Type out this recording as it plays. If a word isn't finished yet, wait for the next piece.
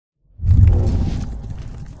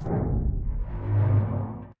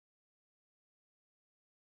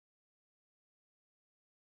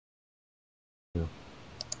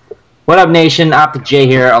What up, nation? OpTic J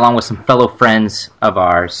here, along with some fellow friends of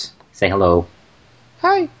ours. Say hello.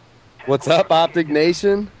 Hi. What's up, OpTic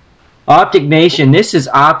Nation? OpTic Nation, this is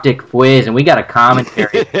OpTic Fwiz, and we got a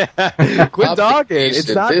commentary. Quit talking. It's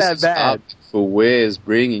not this that is bad. OpTic Fwiz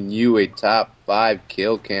bringing you a top 5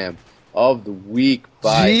 kill cam of the week.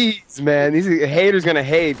 Jeez, man. These haters gonna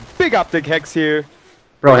hate. Big OpTic Hex here.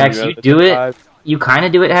 Bro, Hex, you do it. You kind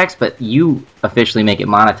of do it, Hex, but you officially make it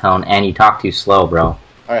monotone, and you talk too slow, bro.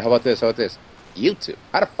 Alright, how about this? YouTube,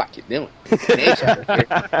 how the fuck you doing?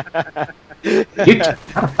 YouTube,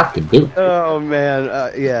 how the fuck you doing? Oh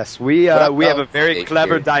man, yes, we have a very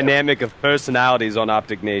clever dynamic of personalities on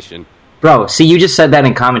OpTic Nation. Bro, see, you just said that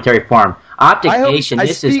in commentary form. OpTic Nation,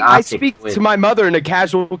 this is OpTic I speak Fwiz. to my mother in a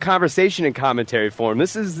casual conversation in commentary form.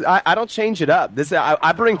 This is I don't change it up.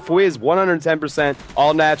 I bring Fwiz 110%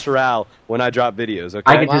 all natural when I drop videos. Okay,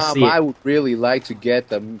 I can just see it. I would really like to get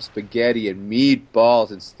the spaghetti and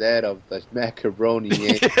meatballs instead of the macaroni.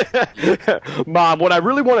 Mom, what I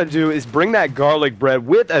really want to do is bring that garlic bread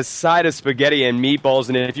with a side of spaghetti and meatballs,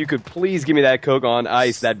 and if you could please give me that Coke on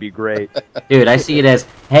ice, that'd be great. Dude, I see it as,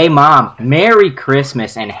 hey, Mom, Merry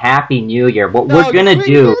Christmas and Happy New Year. What we're going to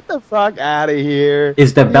do Get the fuck out of here.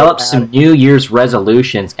 is develop some New Year's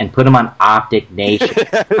resolutions and put them on OpTic Nation.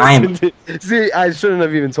 See, I shouldn't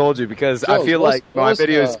have even told you because I feel like my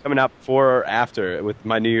video is coming out before or after with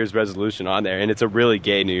my New Year's resolution on there, and it's a really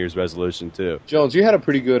gay New Year's resolution too. Jones, you had a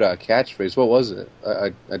pretty good catchphrase. What was it?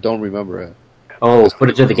 I don't remember it. Oh,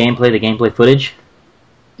 footage of the gameplay footage?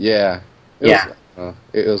 Yeah. It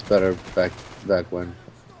was better back when.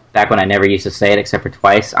 Back when I never used to say it except for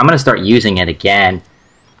twice. I'm going to start using it again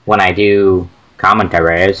when I do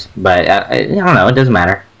commentaries, but I don't know, it doesn't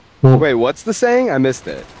matter. Wait, what's the saying? I missed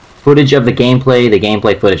it. Footage of the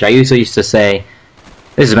gameplay footage. I usually used to say,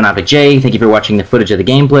 this has been OpTic J, thank you for watching the footage of the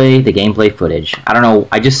gameplay footage. I don't know,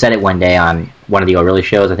 I just said it one day on one of the O'Reilly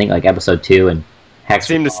shows, I think like episode 2, and Hex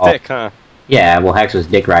seemed to stick, huh? Yeah, well, Hex was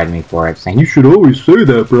dick riding me for it, saying, you should always say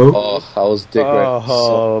that, bro. Oh, I was dick riding.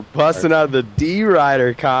 Oh, busting out the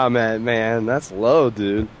D-Rider comment, man. That's low,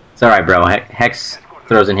 dude. It's alright, bro. Hex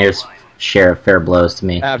throws in his share of fair blows to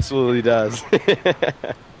me. Absolutely does.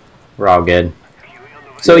 We're all good.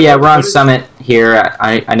 So yeah, we're on Summit here.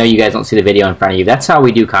 I know you guys don't see the video in front of you. That's how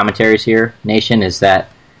we do commentaries here, Nation, is that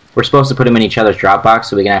we're supposed to put them in each other's Dropbox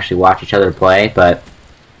so we can actually watch each other play, but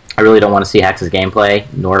I really don't want to see Hex's gameplay,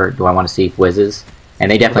 nor do I want to see Fwiz's,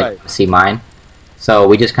 and they definitely want to see mine. So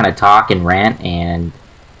we just kind of talk and rant, and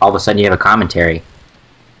all of a sudden you have a commentary.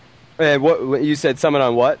 And what you said, Summit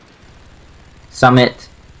on what? Summit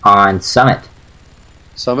on Summit.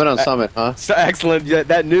 Summit on Summit, huh? So excellent. Yeah,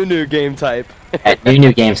 that new game type. At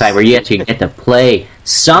new game site where you actually get to play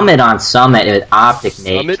Summit on Summit with OpTic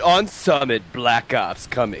Nation. Summit on Summit, Black Ops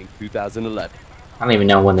coming 2011. I don't even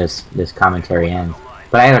know when this commentary ends.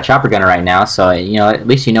 But I have a chopper gunner right now, so you know at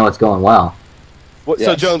least you know it's going well. Yes.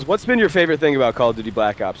 So Jones, what's been your favorite thing about Call of Duty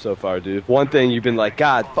Black Ops so far, dude? One thing you've been like,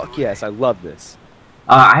 God, fuck yes, I love this.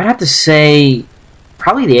 I'd have to say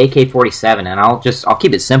probably the AK-47, and I'll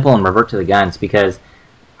keep it simple and revert to the guns because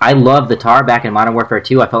I loved the TAR back in Modern Warfare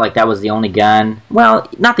 2. I felt like that was the only gun. Well,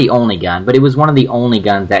 not the only gun, but it was one of the only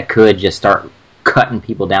guns that could just start cutting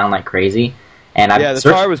people down like crazy. And yeah, the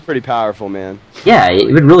TAR was pretty powerful, man. Yeah, it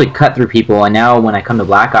would really cut through people, and now when I come to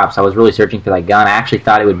Black Ops, I was really searching for that gun. I actually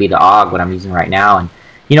thought it would be the AUG, what I'm using right now, and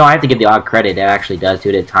you know, I have to give the AUG credit. It actually does do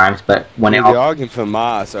it at times, but when the AUG and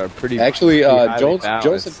FAMAS are pretty. Actually, Jones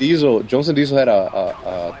and Diesel had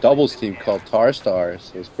a doubles team called Tar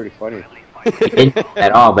Stars. It was pretty funny. We didn't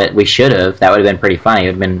at all, but we should have. That would have been pretty funny.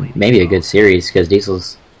 It would have been maybe a good series because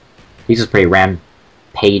Diesel's pretty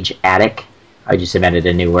rampage addict. I just invented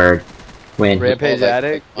a new word. Rampage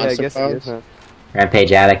addict? Yeah, I guess it is, huh?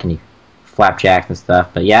 Rampage addict, and he flapjacks and stuff.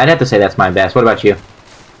 But yeah, I'd have to say that's my best. What about you?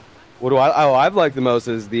 I've liked the most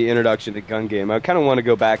is the introduction to gun game. I kind of want to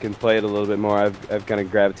go back and play it a little bit more. I've kind of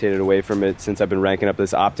gravitated away from it since I've been ranking up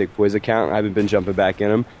this OpTic Fwiz account. I haven't been jumping back in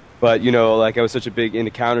them. But, you know, like I was such a big into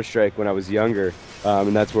Counter-Strike when I was younger,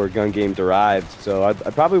 and that's where gun game derived. So I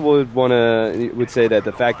probably would say that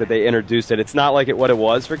the fact that they introduced it, it's not like what it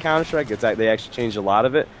was for Counter-Strike. It's like they actually changed a lot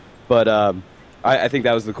of it. But I think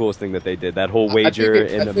that was the coolest thing that they did, that whole wager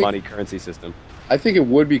and the money currency system. I think it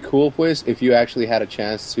would be cool, Fwiz, if you actually had a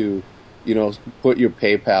chance to, you know, put your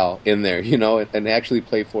PayPal in there, you know, and actually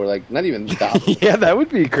play for, like, not even dollars. Yeah, that would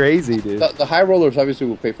be crazy, dude. The high rollers obviously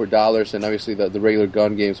will pay for dollars, and obviously the regular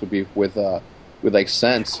gun games would be with like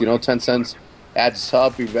cents. You know, 10 cents adds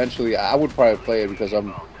up eventually. I would probably play it because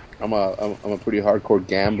I'm a pretty hardcore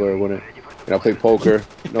gambler when it. You know, I play poker,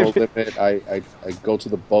 no limit. I go to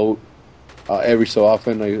the boat every so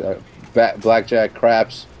often. Blackjack,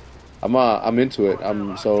 craps. I'm into it.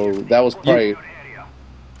 So that was probably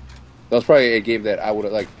a game that I would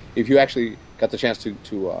have, like, if you actually got the chance to.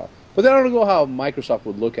 But then I don't know how Microsoft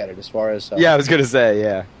would look at it as far as. Yeah, I was gonna say,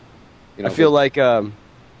 yeah. You know, I feel like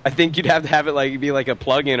I think you'd have to have it like be like a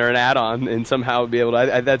plug-in or an add-on, and somehow be able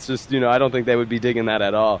to. That's just I don't think they would be digging that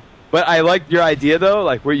at all. But I like your idea though,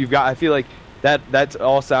 like where you've got. I feel like that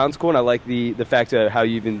all sounds cool, and I like the fact of how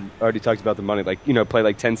you even already talked about the money. Like play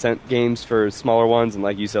like 10-cent games for smaller ones, and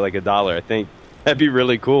like you said, like $1. I think that'd be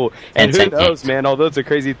really cool. And who knows, man? Although it's a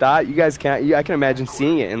crazy thought, you guys can't. I can imagine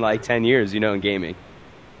seeing it in like 10 years, in gaming.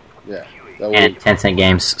 Yeah. And 10-cent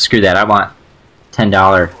games. Screw that. I want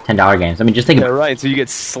 $10 games. I mean, just think. Yeah, right. So you get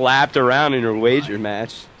slapped around in your wager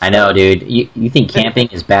match. I know, dude. You think camping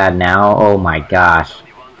is bad now? Oh my gosh,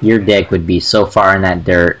 your dick would be so far in that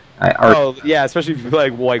dirt. Oh yeah, especially if you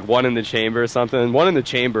play like one in the chamber or something. One in the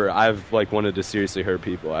chamber, I've like wanted to seriously hurt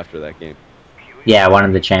people after that game. Yeah, one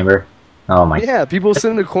in the chamber. Oh my. Yeah, people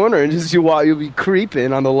sit in the corner and just you'll be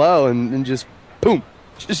creeping on the low and just boom.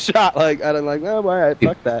 Just shot like I don't like. Oh, all right,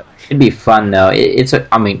 fuck that. It'd be fun though.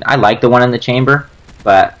 I mean, I like the one in the chamber,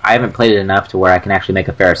 but I haven't played it enough to where I can actually make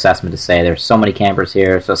a fair assessment to say there's so many campers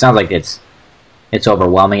here. So it sounds like it's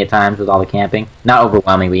overwhelming at times with all the camping. Not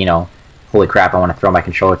overwhelming, but holy crap! I want to throw my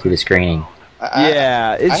controller through the screen.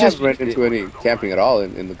 I haven't run into any camping at all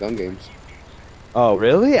in the gun games. Oh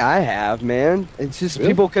really? I have, man. It's just really?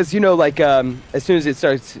 People because like as soon as it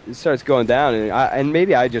starts going down and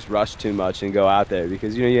maybe I just rush too much and go out there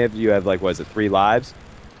because you have like what is it 3 lives?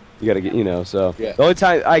 You got to get so yeah. The only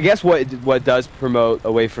time I guess what does promote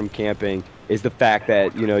away from camping is the fact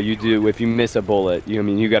that you do if you miss a bullet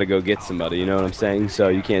you got to go get somebody, you know what I'm saying? So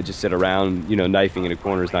you can't just sit around knifing in a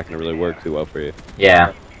corner is not going to really work too well for you.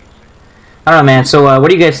 Yeah. I don't know, man. So what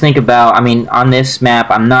do you guys think about, I mean, on this map,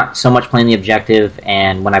 I'm not so much playing the objective,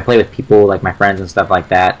 and when I play with people, like my friends and stuff like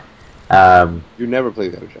that... you never play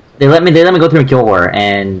the objective. They let me go through and kill horror,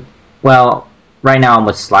 and, well, right now I'm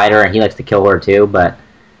with Slider, and he likes to kill horror too, but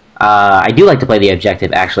I do like to play the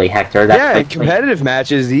objective, actually, Hector. Yeah, in competitive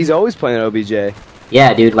matches, he's always playing OBJ.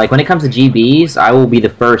 Yeah, dude, like, when it comes to GBs, I will be the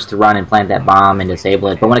first to run and plant that bomb and disable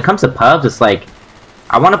it, but when it comes to pubs, it's like...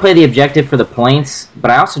 I want to play the objective for the points,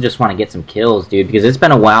 but I also just want to get some kills, dude, because it's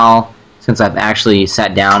been a while since I've actually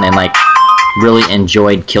sat down and, like, really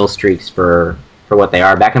enjoyed kill streaks for what they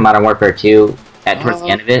are. Back in Modern Warfare 2, towards the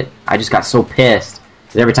end of it, I just got so pissed,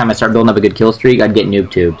 because every time I start building up a good kill streak, I'd get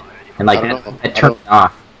noob-tubed. And, like, that turned me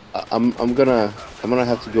off. I'm gonna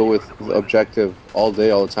have to go with the objective all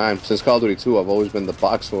day, all the time. Since Call of Duty 2, I've always been the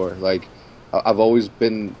box whore. Like, I've always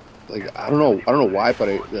been, like, I don't know why, but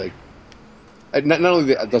not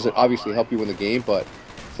only does it obviously help you win the game, but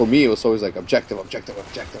for me it was always like objective.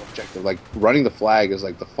 Like running the flag is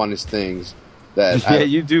like the funnest things that. Yeah,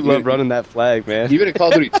 you do love running that flag, man. Even in Call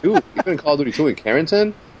of Duty 2, in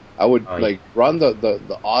Carrington, I would like run the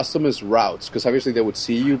awesomest routes because obviously they would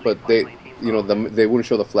see you, but they wouldn't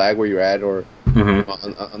show the flag where you're at or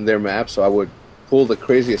on their map. So I would pull the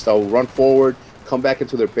craziest. I would run forward, come back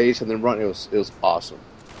into their base, and then run. It was awesome.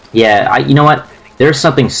 Yeah, you know what? There's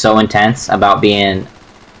something so intense about being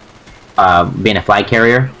a flag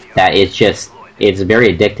carrier that it's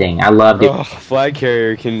very addicting. I love it. Oh, flag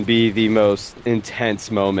carrier can be the most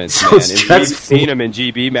intense moments, man. And we've seen them in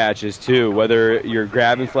GB matches too, whether you're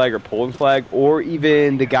grabbing flag or pulling flag, or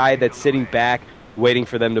even the guy that's sitting back waiting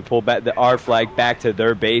for them to pull back our flag back to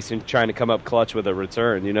their base and trying to come up clutch with a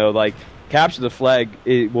return. Like capture the flag,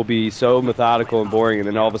 it will be so methodical and boring, and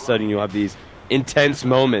then all of a sudden you'll have these intense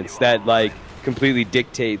moments that like completely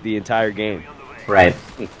dictate the entire game. Right.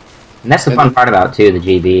 And that's the fun part about the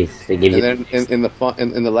GBs. They give you. And then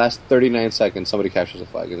in the last 39 seconds, somebody captures a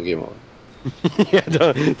flag and the game over. Yeah,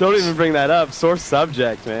 don't even bring that up. Source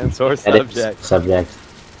subject, man. Source subject. Subject.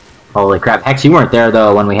 Holy crap! Hex, you weren't there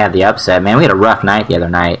though when we had the upset, man. We had a rough night the other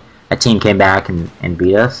night. A team came back and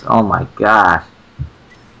beat us. Oh my gosh.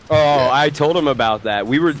 Oh, I told him about that.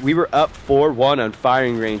 We were up 4-1 on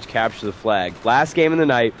firing range, capture the flag. Last game of the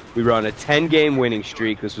night, we were on a 10-game winning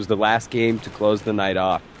streak. This was the last game to close the night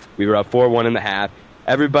off. We were up 4-1 in the half.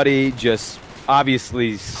 Everybody just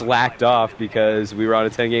obviously slacked off because we were on a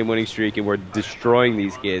 10-game winning streak and we're destroying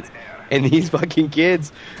these kids. And these fucking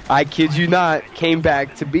kids, I kid you not, came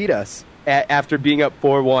back to beat us after being up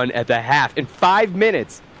 4-1 at the half. In 5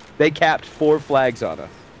 minutes, they capped 4 flags on us.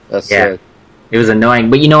 That's it. It was annoying,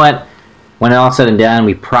 but you know what? When all said and done,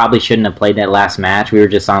 we probably shouldn't have played that last match. We were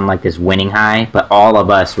just on like this winning high, but all of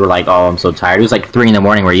us were like, "Oh, I'm so tired." It was like 3 a.m.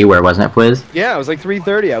 where you were, wasn't it, Fwiz? Yeah, it was like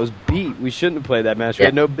 3:30. I was beat. We shouldn't have played that match. We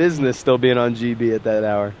had no business still being on GB at that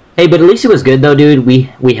hour. Hey, but at least it was good though, dude.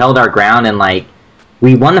 We held our ground and like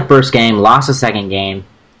we won the first game, lost the second game,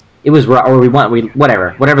 It was or we won.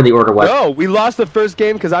 Whatever the order was. No, we lost the first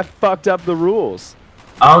game because I fucked up the rules.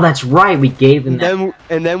 Oh, that's right. We gave them that.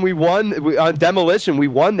 And then we won on Demolition. We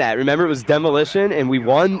won that. Remember, it was Demolition, and we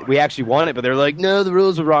won. We actually won it, but they're like, no, the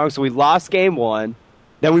rules were wrong. So we lost game 1.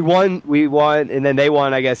 Then we won, and then they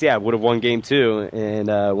won. I guess, yeah, would have won game 2,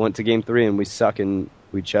 and went to game 3, and we suck and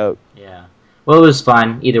we choke. Yeah. Well, it was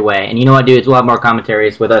fun either way. And you know what, dudes? We'll have more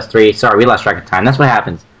commentaries with us 3. Sorry, we lost track of time. That's what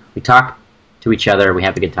happens. We talk to each other. We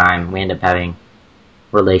have a good time. We end up having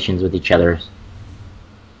relations with each other's.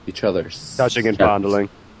 Touching and fondling.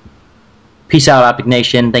 Peace out, OpTic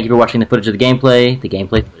Nation. Thank you for watching the footage of the gameplay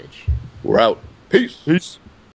footage. We're out. Peace. Peace.